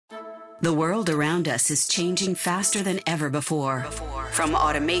The world around us is changing faster than ever before. From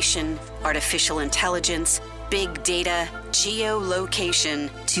automation, artificial intelligence, big data,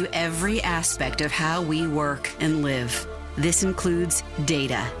 geolocation, to every aspect of how we work and live. This includes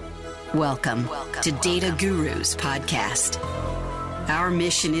data. Welcome to Data Gurus Podcast. Our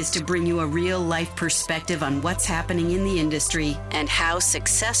mission is to bring you a real-life perspective on what's happening in the industry and how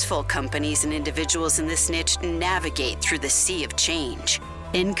successful companies and individuals in this niche navigate through the sea of change.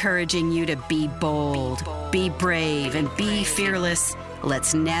 Encouraging you to be bold, be brave, and be fearless.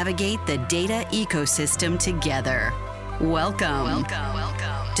 Let's navigate the data ecosystem together. Welcome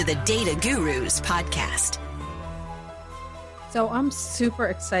to the Data Gurus Podcast. So I'm super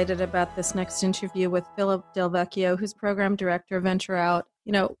excited about this next interview with Philip Del Vecchio, who's Program Director of Venture Out.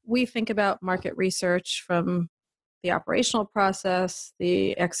 You know, we think about market research from the operational process,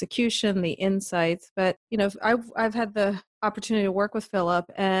 the execution, the insights. But, you know, I've had the opportunity to work with Philip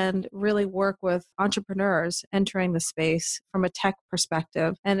and really work with entrepreneurs entering the space from a tech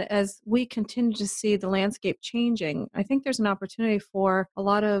perspective. And as we continue to see the landscape changing, I think there's an opportunity for a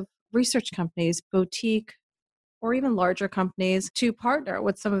lot of research companies, boutique, or even larger companies to partner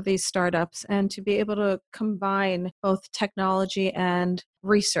with some of these startups and to be able to combine both technology and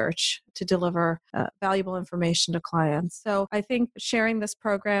research to deliver valuable information to clients. So I think sharing this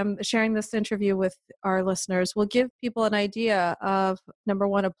interview with our listeners will give people an idea of, number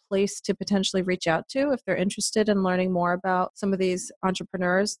one, a place to potentially reach out to if they're interested in learning more about some of these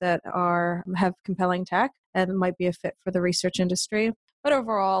entrepreneurs that have compelling tech and might be a fit for the research industry. But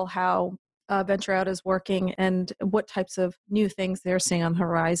overall, how Venture Out is working and what types of new things they're seeing on the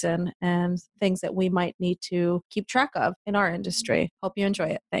horizon and things that we might need to keep track of in our industry. Hope you enjoy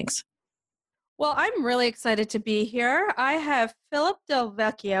it. Thanks. Well, I'm really excited to be here. I have Philip Del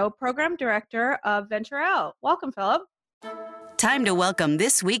Vecchio, Program Director of Venture Out. Welcome, Philip. Time to welcome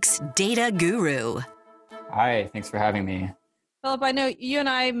this week's Data Guru. Hi, thanks for having me. Philip, I know you and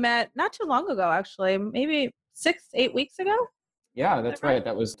I met not too long ago, actually, maybe 6-8 weeks ago. Yeah, that's right.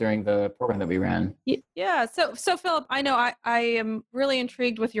 That was during the program that we ran. Yeah. So Philip, I know I am really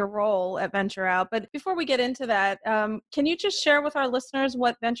intrigued with your role at Venture Out. But before we get into that, can you just share with our listeners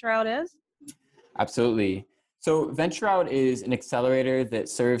what Venture Out is? Absolutely. So Venture Out is an accelerator that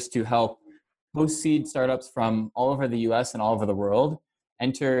serves to help post-seed startups from all over the US and all over the world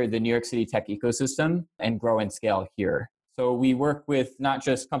enter the New York City tech ecosystem and grow and scale here. So we work with not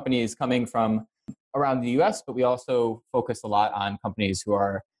just companies coming from around the US, but we also focus a lot on companies who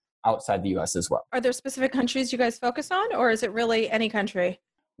are outside the US as well. Are there specific countries you guys focus on, or is it really any country?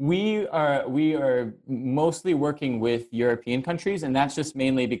 We are mostly working with European countries, and that's just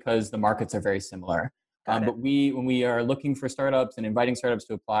mainly because the markets are very similar. But when we are looking for startups and inviting startups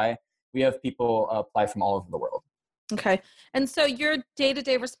to apply, we have people apply from all over the world. Okay. And so your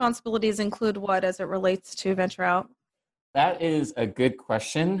day-to-day responsibilities include what as it relates to Venture Out? That is a good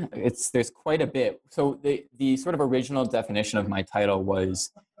question. There's quite a bit. So the sort of original definition of my title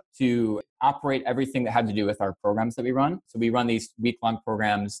was to operate everything that had to do with our programs that we run. So we run these week-long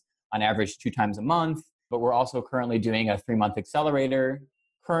programs on average 2 times a month, but we're also currently doing a 3-month accelerator.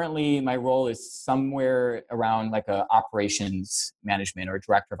 Currently, my role is somewhere around like a operations management or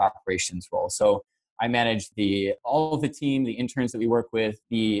director of operations role. So I manage all of the team, the interns that we work with,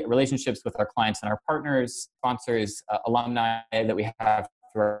 the relationships with our clients and our partners, sponsors, alumni that we have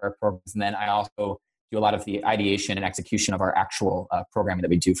through our programs. And then I also do a lot of the ideation and execution of our actual programming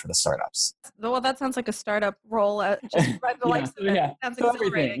that we do for the startups. Well, that sounds like a startup role. Just by the likes of it. Yeah. Sounds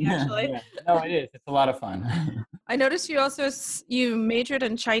exhilarating, actually. Yeah. No, it is. It's a lot of fun. I noticed you majored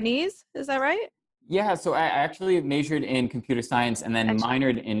in Chinese. Is that right? Yeah, so I actually majored in computer science and then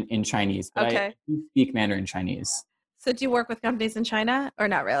minored in Chinese. But okay. I do speak Mandarin Chinese. So do you work with companies in China or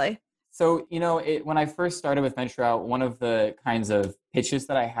not really? So, when I first started with Venture Out, one of the kinds of pitches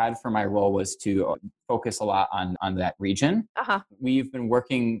that I had for my role was to focus a lot on that region. Uh-huh. I have been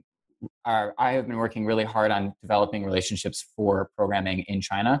working really hard on developing relationships for programming in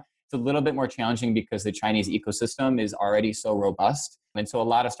China. It's a little bit more challenging because the Chinese ecosystem is already so robust. And so a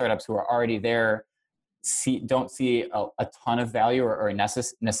lot of startups who are already there don't see a ton of value or a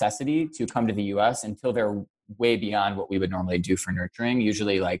necessity to come to the US until they're way beyond what we would normally do for nurturing.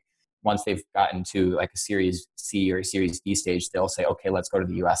 Usually like once they've gotten to like a Series C or a Series D stage, they'll say, okay, let's go to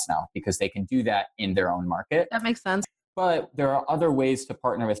the US now because they can do that in their own market. That makes sense. But there are other ways to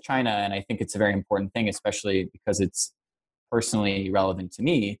partner with China. And I think it's a very important thing, especially because it's personally relevant to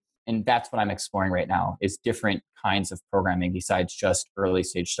me. And that's what I'm exploring right now is different kinds of programming besides just early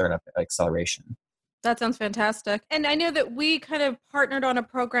stage startup acceleration. That sounds fantastic. And I know that we kind of partnered on a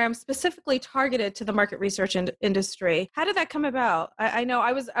program specifically targeted to the market research industry. How did that come about? I know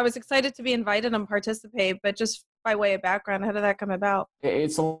I was excited to be invited and participate, but just by way of background, how did that come about?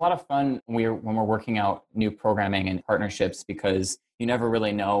 It's a lot of fun when we're working out new programming and partnerships because you never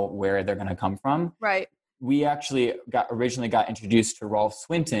really know where they're going to come from. Right. We actually originally got introduced to Rolf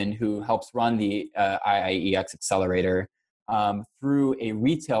Swinton, who helps run the IIEX Accelerator, through a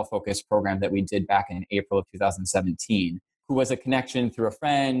retail-focused program that we did back in April of 2017, who was a connection through a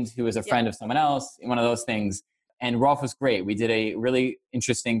friend, who was a friend of someone else, one of those things. And Rolf was great. We did a really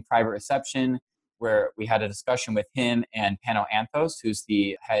interesting private reception where we had a discussion with him and Pano Anthos, who's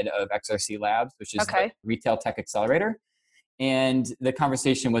the head of XRC Labs, which is the retail tech accelerator. And the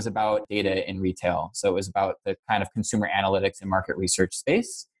conversation was about data in retail. So it was about the kind of consumer analytics and market research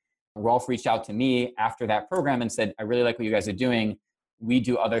space. Rolf reached out to me after that program and said, I really like what you guys are doing. We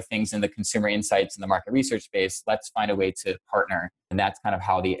do other things in the consumer insights and the market research space. Let's find a way to partner. And that's kind of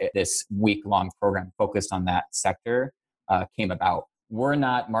how this week-long program focused on that sector came about. We're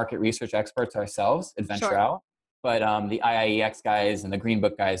not market research experts ourselves at Venture Out, but the IIEX guys and the Green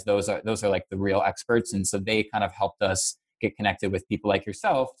Book guys, those are like the real experts. And so they kind of helped us get connected with people like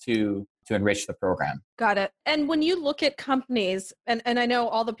yourself to enrich the program. Got it. And when you look at companies, and I know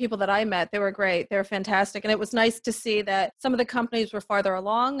all the people that I met, they were great. They were fantastic. And it was nice to see that some of the companies were farther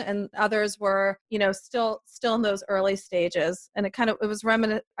along and others were, still in those early stages. And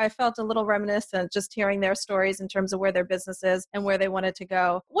I felt a little reminiscent just hearing their stories in terms of where their business is and where they wanted to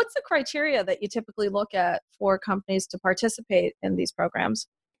go. What's the criteria that you typically look at for companies to participate in these programs?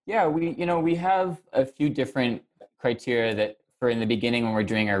 Yeah, we have a few different criteria that for in the beginning when we're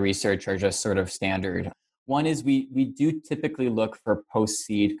doing our research are just sort of standard. One is we do typically look for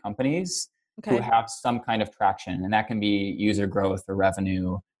post-seed companies who have some kind of traction, and that can be user growth or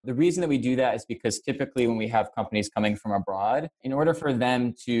revenue. The reason that we do that is because typically when we have companies coming from abroad, in order for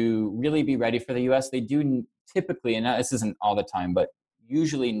them to really be ready for the US, they do typically, and this isn't all the time, but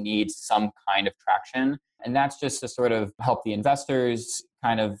usually need some kind of traction. And that's just to sort of help the investors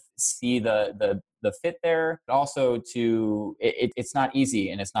kind of see the fit there, but also it's not easy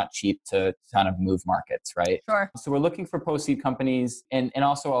and it's not cheap to kind of move markets, right? Sure. So we're looking for post-seed companies, and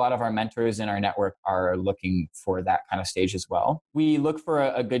also a lot of our mentors in our network are looking for that kind of stage as well. We look for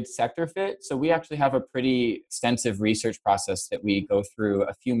a good sector fit. So we actually have a pretty extensive research process that we go through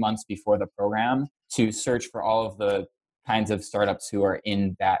a few months before the program to search for all of the kinds of startups who are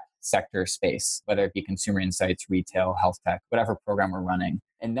in that sector space, whether it be consumer insights, retail, health tech, whatever program we're running.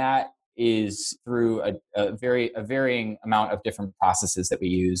 And that is through a varying amount of different processes that we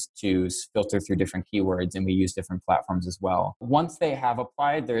use to filter through different keywords, and we use different platforms as well. Once they have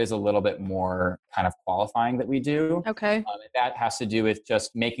applied, there is a little bit more kind of qualifying that we do. Okay. That has to do with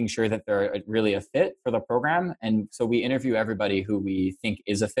just making sure that they're really a fit for the program. And so we interview everybody who we think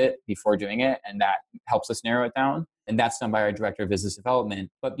is a fit before doing it, and that helps us narrow it down. And that's done by our director of business development.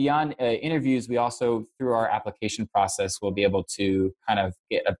 But beyond interviews, we also, through our application process, will be able to kind of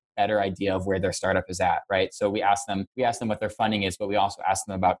get a better idea of where their startup is at, right? So we ask them what their funding is, but we also ask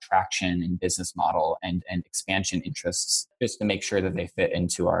them about traction and business model and expansion interests, just to make sure that they fit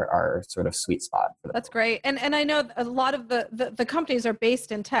into our sort of sweet spot. That's great. And I know a lot of the companies are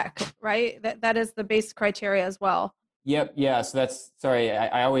based in tech, right? That is the base criteria as well. Yep. Yeah. So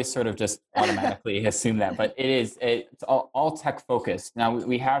I always sort of just automatically assume that, but it's all tech focused. Now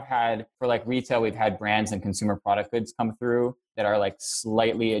we have had, for like retail, we've had brands and consumer product goods come through that are like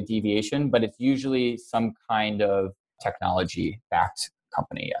slightly a deviation, but it's usually some kind of technology backed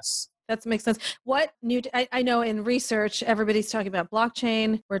company. Yes. That makes sense. I know in research, everybody's talking about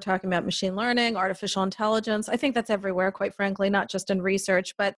blockchain. We're talking about machine learning, artificial intelligence. I think that's everywhere, quite frankly, not just in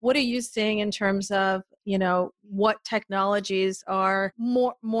research. But what are you seeing in terms of, what technologies are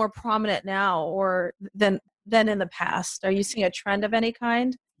more prominent now or than in the past? Are you seeing a trend of any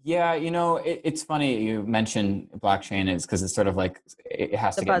kind? Yeah, it's funny you mentioned blockchain is because it's sort of like it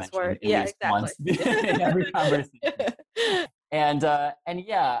has to get mentioned at least once in every conversation. And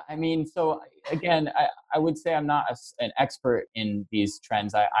yeah, I mean, so again, I would say I'm not an expert in these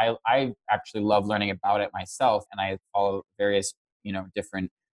trends. I actually love learning about it myself, and I follow various,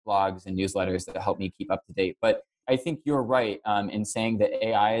 different blogs and newsletters that help me keep up to date. But I think you're right in saying that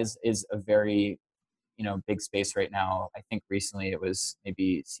AI is a very, big space right now. I think recently it was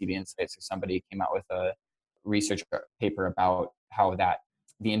maybe CB Insights or somebody came out with a research paper about how that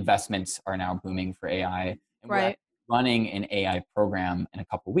the investments are now booming for AI. And right. Running an AI program in a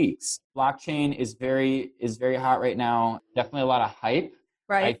couple weeks. Blockchain is very hot right now. Definitely a lot of hype.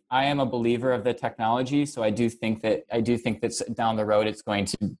 Right. I am a believer of the technology, so I do think that down the road it's going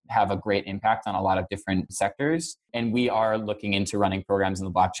to have a great impact on a lot of different sectors. And we are looking into running programs in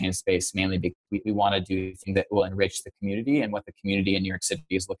the blockchain space mainly because we want to do things that will enrich the community and what the community in New York City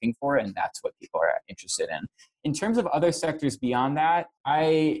is looking for, and that's what people are interested in. In terms of other sectors beyond that,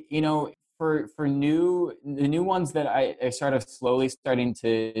 for the new ones that I sort of slowly starting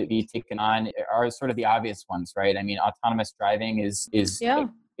to be taken on are sort of the obvious ones, right? I mean, autonomous driving is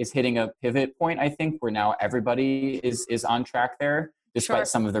hitting a pivot point, I think, where now everybody is on track there, despite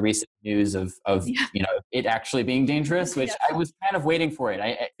some of the recent news of it actually being dangerous, which I was kind of waiting for it.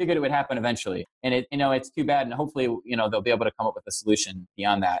 I figured it would happen eventually, and it's too bad. And hopefully, they'll be able to come up with a solution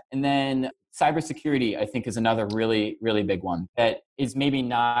beyond that. And then cybersecurity, I think, is another really, really big one that is maybe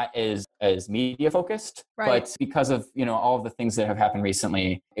not as media focused, but because of all of the things that have happened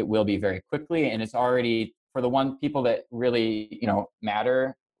recently, it will be very quickly, and it's already for the people that really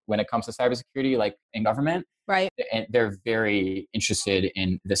matter when it comes to cybersecurity, like in government. Right. And they're very interested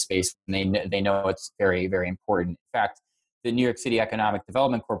in the space, and they know it's very, very important. In fact, the New York City Economic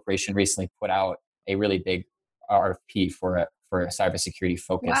Development Corporation recently put out a really big RFP for a cybersecurity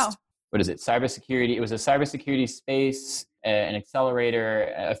focused. What is it? Cybersecurity. It was a cybersecurity space, an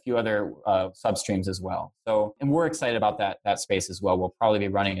accelerator, a few other substreams as well. So, and we're excited about that space as well. We'll probably be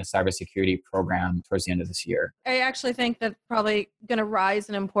running a cybersecurity program towards the end of this year. I actually think that's probably going to rise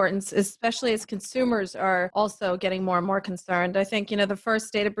in importance, especially as consumers are also getting more and more concerned. I think, the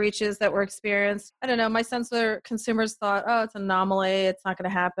first data breaches that were experienced, I don't know, my sense were consumers thought, oh, it's an anomaly, it's not going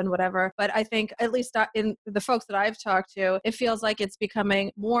to happen, whatever. But I think, at least in the folks that I've talked to, it feels like it's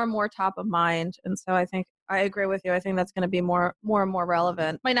becoming more and more top of mind. And so I think I agree with you. I think that's going to be more and more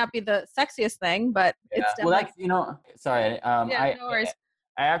relevant. Might not be the sexiest thing, but it's definitely. Well, sorry. No worries.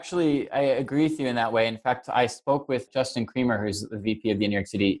 I agree with you in that way. In fact, I spoke with Justin Creamer, who's the VP of the New York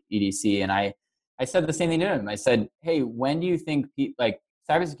City EDC, and I said the same thing to him. I said, hey, when do you think,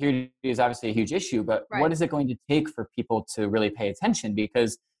 cybersecurity is obviously a huge issue, but what is it going to take for people to really pay attention?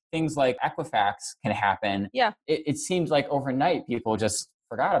 Because things like Equifax can happen. Yeah. It seems like overnight people just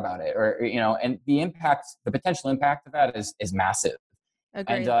forgot about it, and the potential impact of that is massive.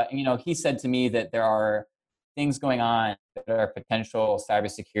 Agreed. And he said to me that there are things going on that are potential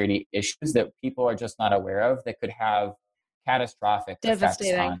cybersecurity issues that people are just not aware of that could have catastrophic effects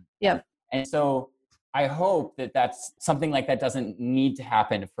on. Yeah. And so I hope that that's something like that doesn't need to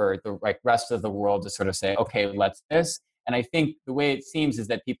happen for the rest of the world to sort of say, okay, let's this. And I think the way it seems is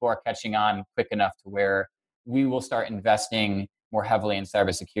that people are catching on quick enough to where we will start investing more heavily in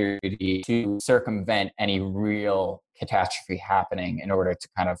cybersecurity to circumvent any real catastrophe happening in order to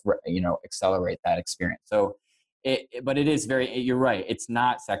kind of, accelerate that experience. So, but it is you're right. It's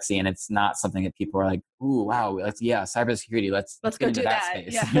not sexy, and it's not something that people are like, ooh, wow, cybersecurity. Let's go into that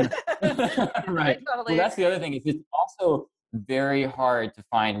space. Yeah. Right. Totally. Well, that's the other thing. It's also very hard to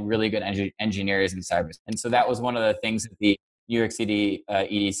find really good engineers in cyber. And so that was one of the things that the New York City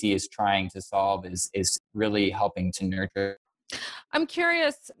EDC is trying to solve is really helping to nurture. I'm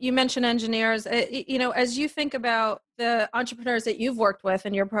curious, you mentioned engineers, as you think about the entrepreneurs that you've worked with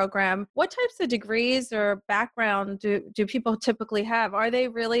in your program, what types of degrees or background do people typically have? Are they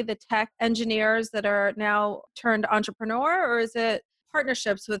really the tech engineers that are now turned entrepreneur, or is it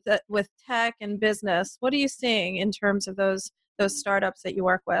partnerships with tech and business? What are you seeing in terms of those startups that you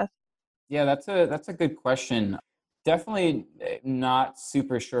work with? Yeah, that's a good question. Definitely not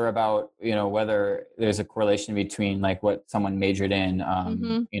super sure about, whether there's a correlation between what someone majored in,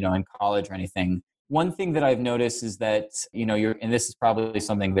 in college or anything. One thing that I've noticed is that, and this is probably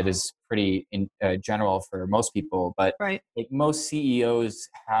something that is pretty general for most people, but most CEOs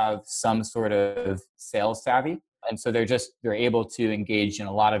have some sort of sales savvy. And so they're able to engage in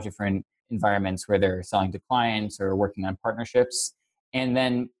a lot of different environments where they're selling to clients or working on partnerships. And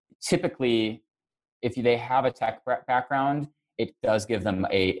then typically, if they have a tech background, it does give them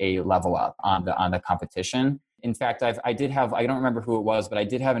a level up on the competition. In fact, I don't remember who it was, but I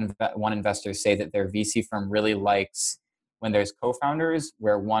did have one investor say that their VC firm really likes when there's co-founders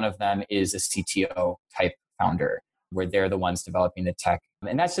where one of them is a CTO type founder, where they're the ones developing the tech.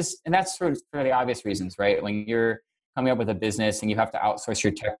 And that's for the obvious reasons, right? When you're coming up with a business and you have to outsource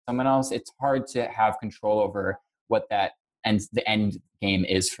your tech to someone else, it's hard to have control over what that and the end game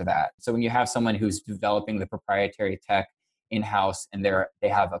is for that. So when you have someone who's developing the proprietary tech in-house and they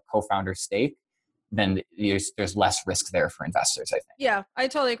have a co-founder stake, then there's less risk there for investors, I think. Yeah, I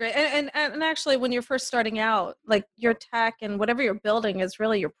totally agree. And actually, when you're first starting out, your tech and whatever you're building is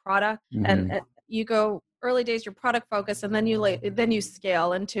really your product. Mm-hmm. And you go early days, you're product focused, and then you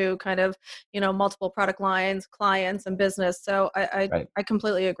scale into kind of, multiple product lines, clients, and business. So Right. I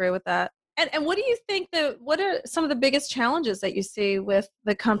completely agree with that. And what do you think what are some of the biggest challenges that you see with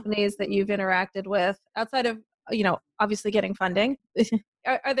the companies that you've interacted with outside of, obviously getting funding?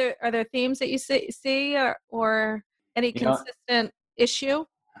 Are there themes that you see or any You know, consistent issue?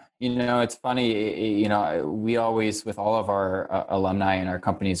 it's funny, we always, with all of our alumni and our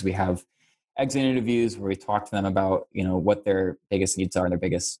companies, we have exit interviews where we talk to them about, what their biggest needs are and their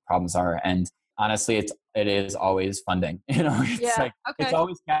biggest problems are. And honestly, it is always funding. It's Yeah. like, Okay. it's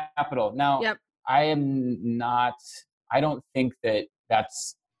always capital. Now, Yep. I don't think that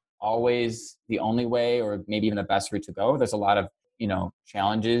that's always the only way or maybe even the best route to go. There's a lot of,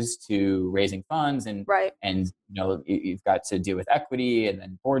 challenges to raising funds Right. and you've got to deal with equity and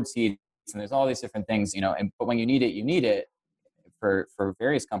then board seats and there's all these different things, but when you need it for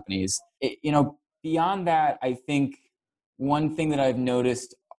various companies. Beyond that, I think one thing that I've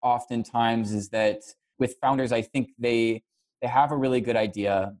noticed oftentimes is that with founders, I think they have a really good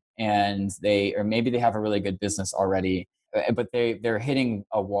idea and maybe they have a really good business already, but they're hitting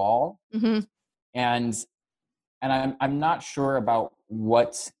a wall. Mm-hmm. And I'm not sure about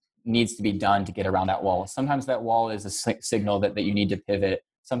what needs to be done to get around that wall. Sometimes that wall is a signal that you need to pivot.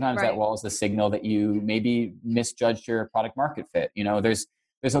 Sometimes Right. that wall is the signal that you maybe misjudged your product market fit. There's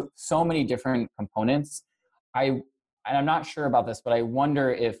so many different components. I'm not sure about this, but I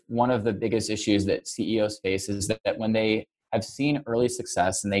wonder if one of the biggest issues that CEOs face is that when they have seen early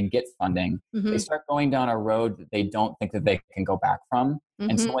success and they get funding, Mm-hmm. they start going down a road that they don't think that they can go back from.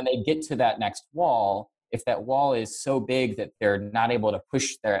 Mm-hmm. And so when they get to that next wall, if that wall is so big that they're not able to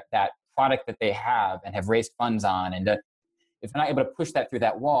push that product that they have and have raised funds on, and if they're not able to push that through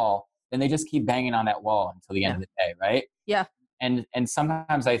that wall, then they just keep banging on that wall until the end of the day, right? Yeah. And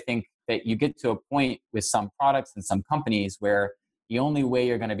sometimes I think that you get to a point with some products and some companies where the only way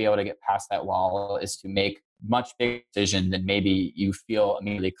you're going to be able to get past that wall is to make much bigger decision than maybe you feel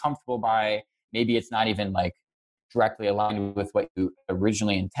immediately comfortable by. Maybe it's not even like directly aligned with what you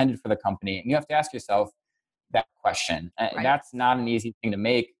originally intended for the company. And you have to ask yourself that question. Right. That's not an easy thing to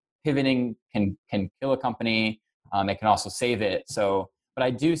make. Pivoting can kill a company. It can also save it. But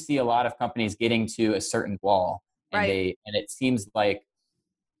I do see a lot of companies getting to a certain wall, and Right. and it seems like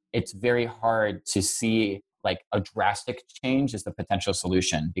it's very hard to see like a drastic change as the potential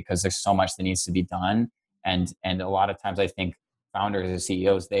solution because there's so much that needs to be done. And a lot of times I think founders or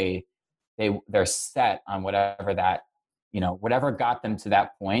CEOs, they're set on whatever that, whatever got them to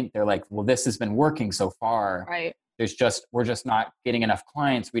that point. They're like, well, this has been working so far. Right. We're just not getting enough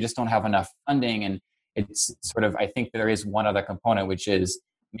clients. We just don't have enough funding. And it's sort of, I think there is one other component, which is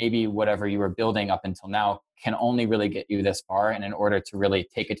maybe whatever you were building up until now can only really get you this far. And in order to really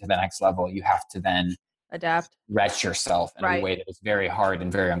take it to the next level, you have to then Adapt. stretch yourself in a way that is very hard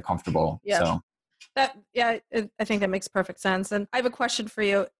and very uncomfortable. Yeah. So I think that makes perfect sense. And I have a question for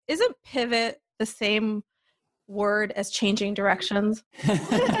you. Isn't pivot the same word as changing directions?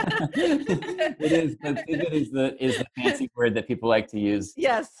 It is, but pivot is the fancy word that people like to use.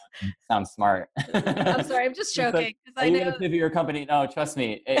 Yes. Sounds smart. I'm sorry, I'm just joking. Are you going to pivot your company? No, trust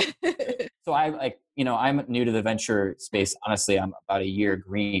me. So I'm new to the venture space. Honestly, I'm about a year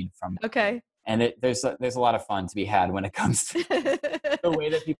green from. Okay. And there's a lot of fun to be had when it comes to the way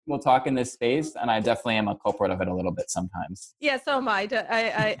that people talk in this space, and I definitely am a culprit of it a little bit sometimes. Yeah, so am I.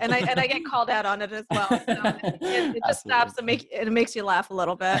 I get called out on it as well. So it just stops and it makes you laugh a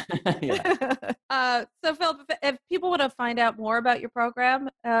little bit. So Phil, if people want to find out more about your program,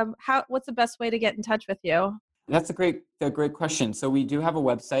 what's the best way to get in touch with you? That's a great question. So we do have a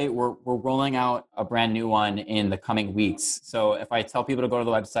website. We're rolling out a brand new one in the coming weeks. So if I tell people to go to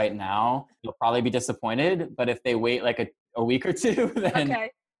the website now, you'll probably be disappointed. But if they wait like a week or two,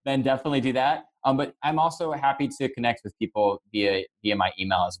 then definitely do that. But I'm also happy to connect with people via my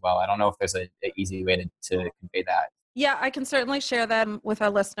email as well. I don't know if there's an easy way to convey that. Yeah, I can certainly share that with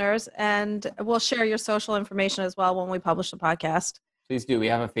our listeners, and we'll share your social information as well when we publish the podcast. Please do. We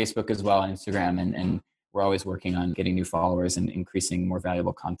have a Facebook as well, and Instagram, and we're always working on getting new followers and increasing more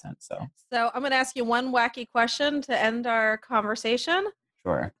valuable content. So I'm going to ask you one wacky question to end our conversation.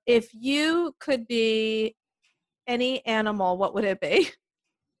 Sure. If you could be any animal, what would it be?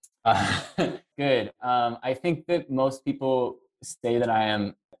 Good. I think that most people say that I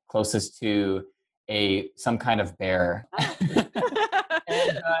am closest to some kind of bear. and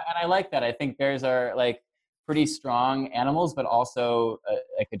I like that. I think bears are like pretty strong animals, but also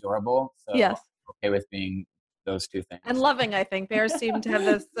like adorable. So yes. Okay with being those two things. And loving, I think. Bears seem to have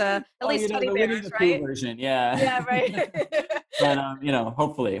this, at least teddy bears, right? Version. Yeah. Yeah, right. But,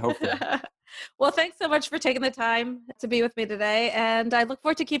 hopefully. Well, thanks so much for taking the time to be with me today. And I look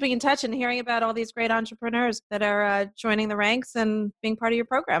forward to keeping in touch and hearing about all these great entrepreneurs that are joining the ranks and being part of your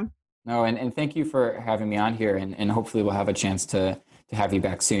program. No, and thank you for having me on here. And hopefully we'll have a chance to have you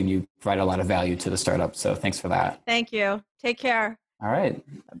back soon. You provide a lot of value to the startup. So thanks for that. Thank you. Take care. All right.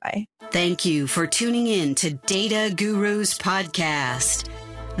 Bye-bye. Thank you for tuning in to Data Gurus Podcast.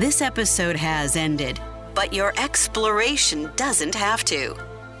 This episode has ended, but your exploration doesn't have to.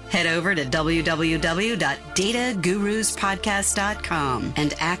 Head over to www.dataguruspodcast.com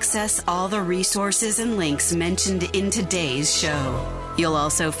and access all the resources and links mentioned in today's show. You'll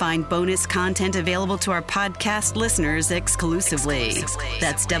also find bonus content available to our podcast listeners exclusively.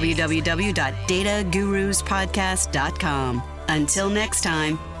 That's www.dataguruspodcast.com. Until next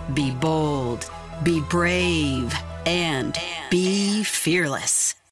time, be bold, be brave, and be fearless.